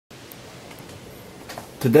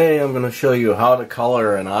Today I'm going to show you how to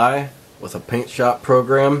color an eye with a paint shop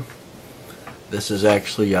program. This is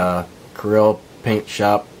actually a Corel Paint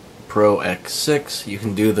Shop Pro X6. You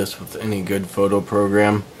can do this with any good photo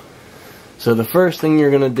program. So the first thing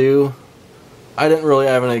you're going to do, I didn't really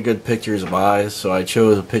have any good pictures of eyes, so I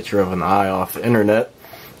chose a picture of an eye off the internet.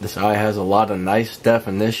 This eye has a lot of nice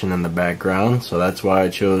definition in the background, so that's why I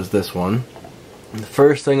chose this one. The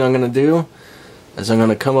first thing I'm going to do is I'm going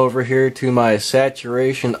to come over here to my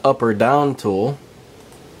saturation up or down tool.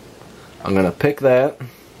 I'm going to pick that,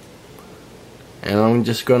 and I'm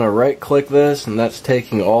just going to right click this, and that's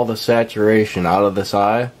taking all the saturation out of this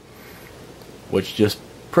eye, which just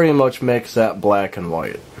pretty much makes that black and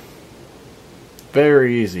white.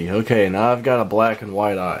 Very easy. Okay, now I've got a black and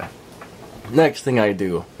white eye. Next thing I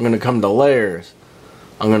do, I'm going to come to layers.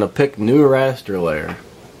 I'm going to pick new raster layer.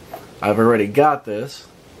 I've already got this.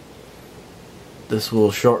 This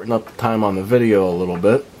will shorten up the time on the video a little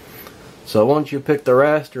bit. So once you pick the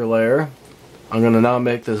raster layer, I'm going to now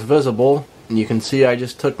make this visible, and you can see I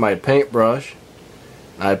just took my paintbrush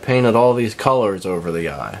and I painted all these colors over the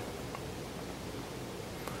eye.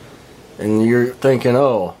 And you're thinking,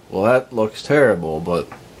 oh, well that looks terrible, but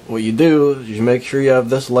what you do is you make sure you have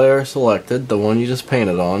this layer selected, the one you just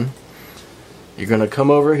painted on. You're going to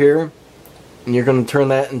come over here and you're going to turn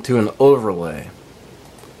that into an overlay.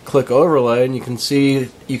 Click overlay and you can see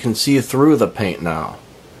through the paint now.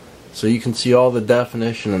 So you can see all the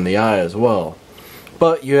definition in the eye as well.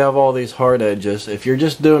 But you have all these hard edges. If you're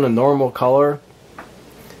just doing a normal color,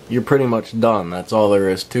 you're pretty much done. That's all there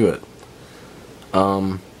is to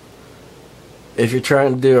it. If you're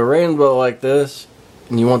trying to do a rainbow like this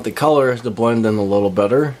and you want the colors to blend in a little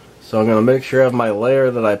better, so I'm going to make sure I have my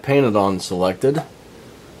layer that I painted on selected.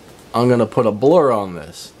 I'm going to put a blur on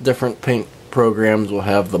this. Different paint programs will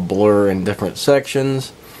have the blur in different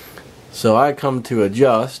sections. So I come to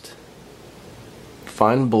adjust,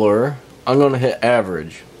 find blur, I'm going to hit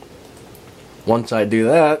average. Once I do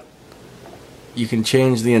that, you can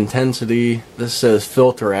change the intensity. This says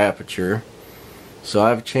filter aperture. So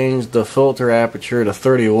I've changed the filter aperture to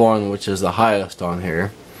 31, which is the highest on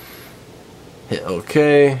here. Hit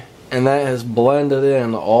OK, and that has blended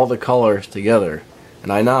in all the colors together.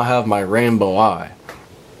 And I now have my rainbow eye.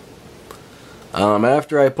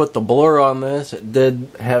 After I put the blur on this, it did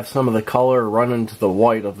have some of the color run into the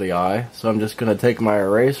white of the eye. So I'm just going to take my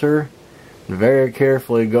eraser and very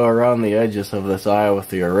carefully go around the edges of this eye with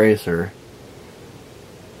the eraser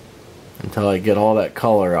until I get all that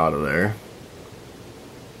color out of there.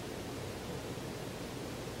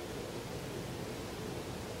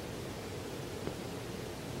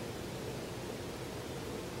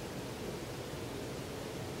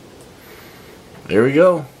 There we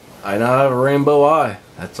go. I now have a rainbow eye.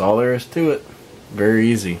 That's all there is to it. Very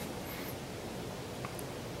easy.